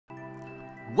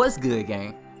What's good,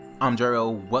 gang? I'm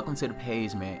Jero. Welcome to the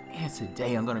page, man. And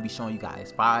today I'm gonna be showing you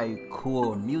guys 5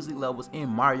 cool music levels in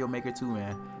Mario Maker 2,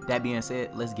 man. That being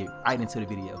said, let's get right into the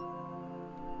video.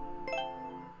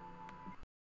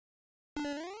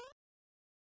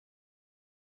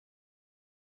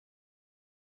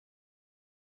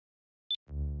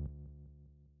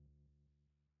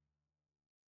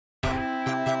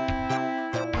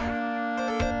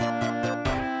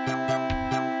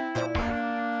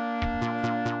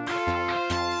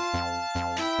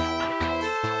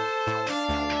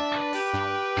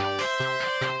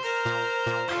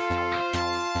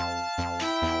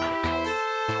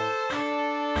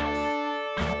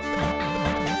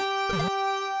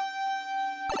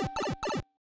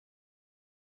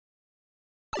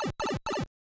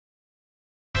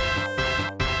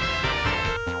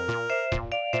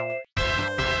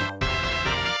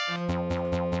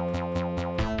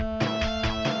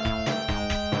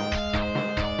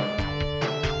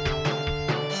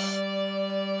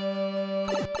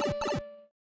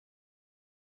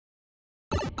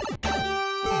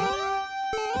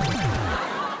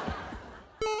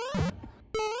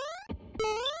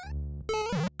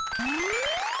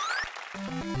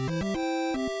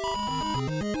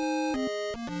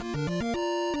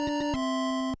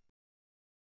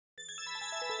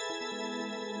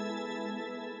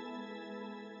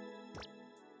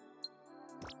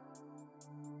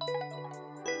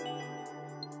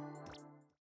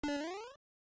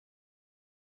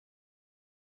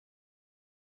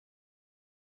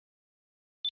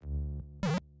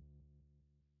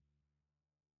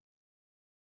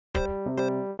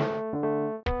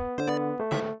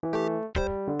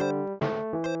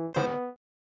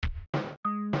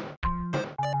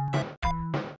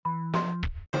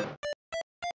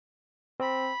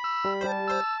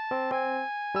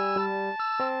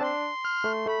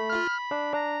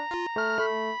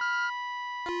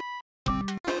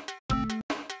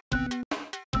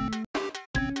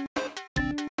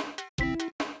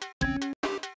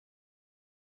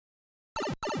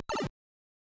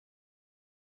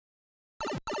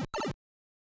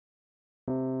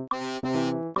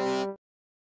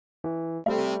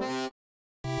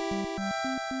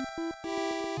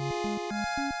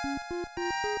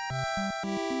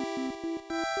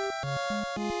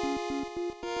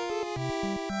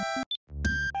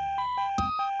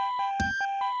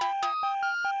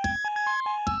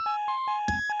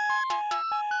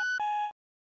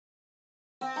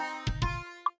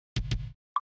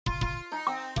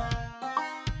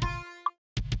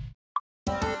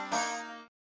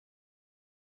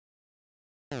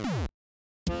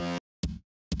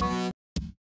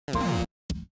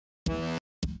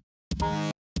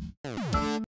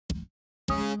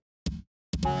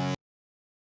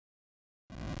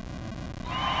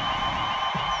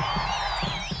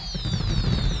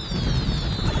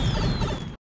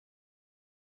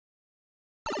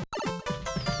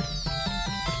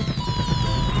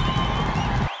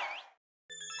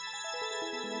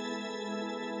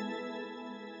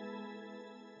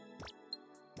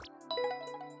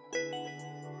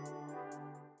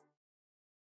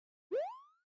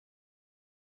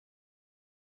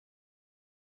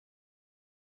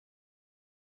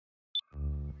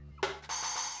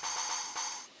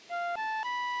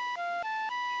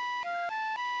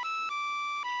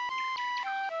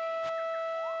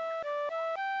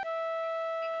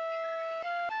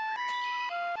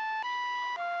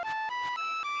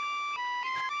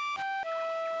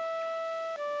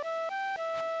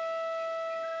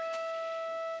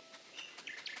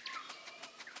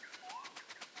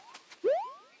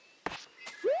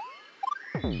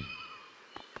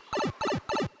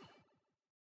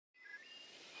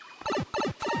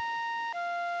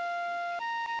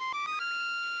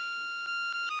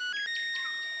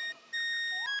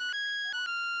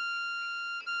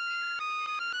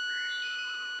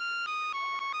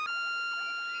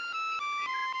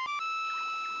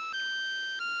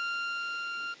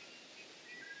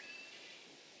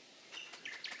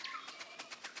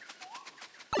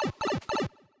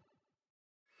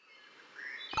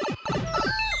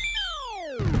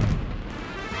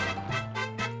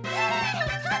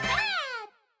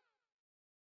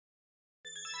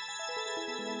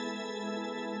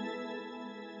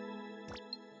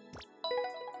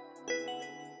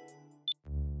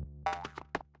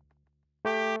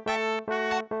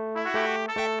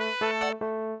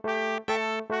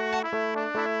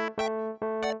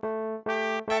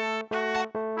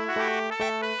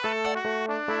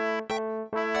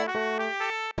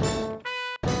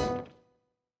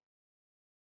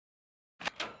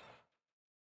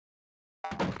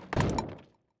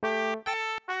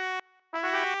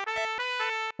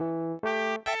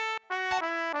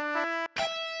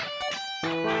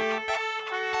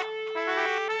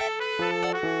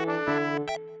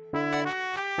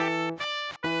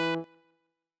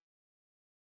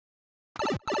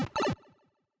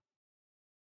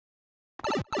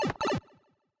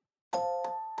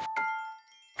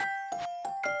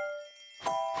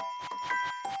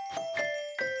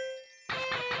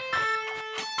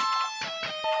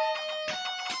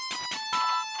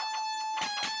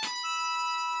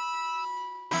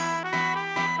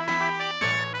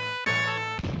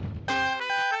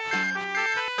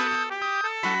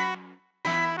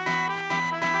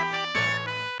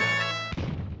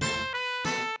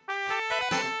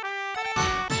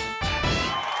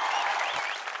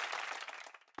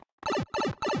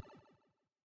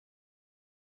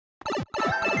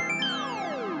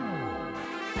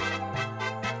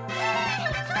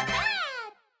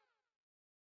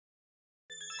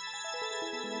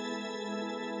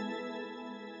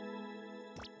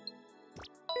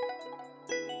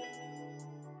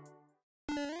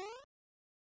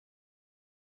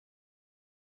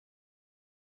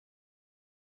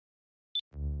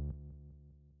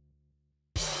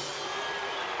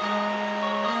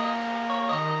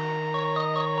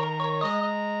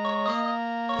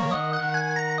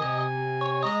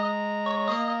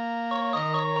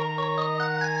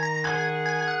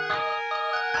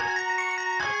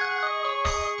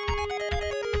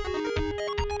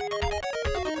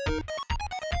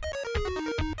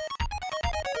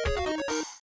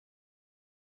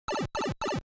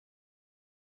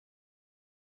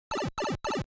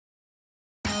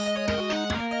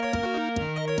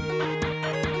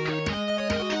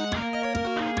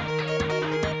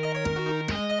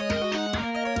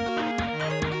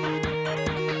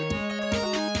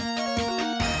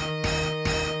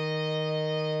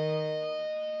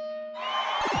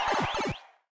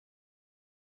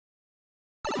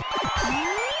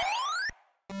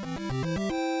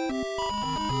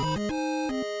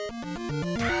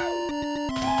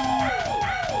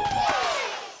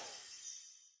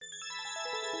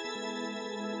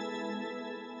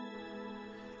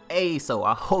 Hey, so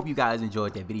I hope you guys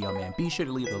enjoyed that video, man. Be sure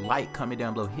to leave a like, comment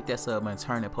down below, hit that sub button,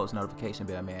 turn that post notification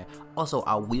bell, man. Also,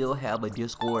 I will have a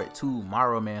Discord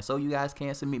tomorrow, man, so you guys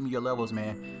can submit me your levels,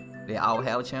 man. Then I'll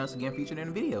have a chance to get featured in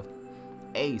the video.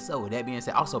 Hey, so with that being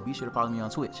said, also be sure to follow me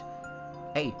on Twitch.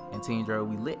 Hey, and Team Dre,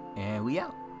 we lit and we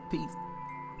out. Peace.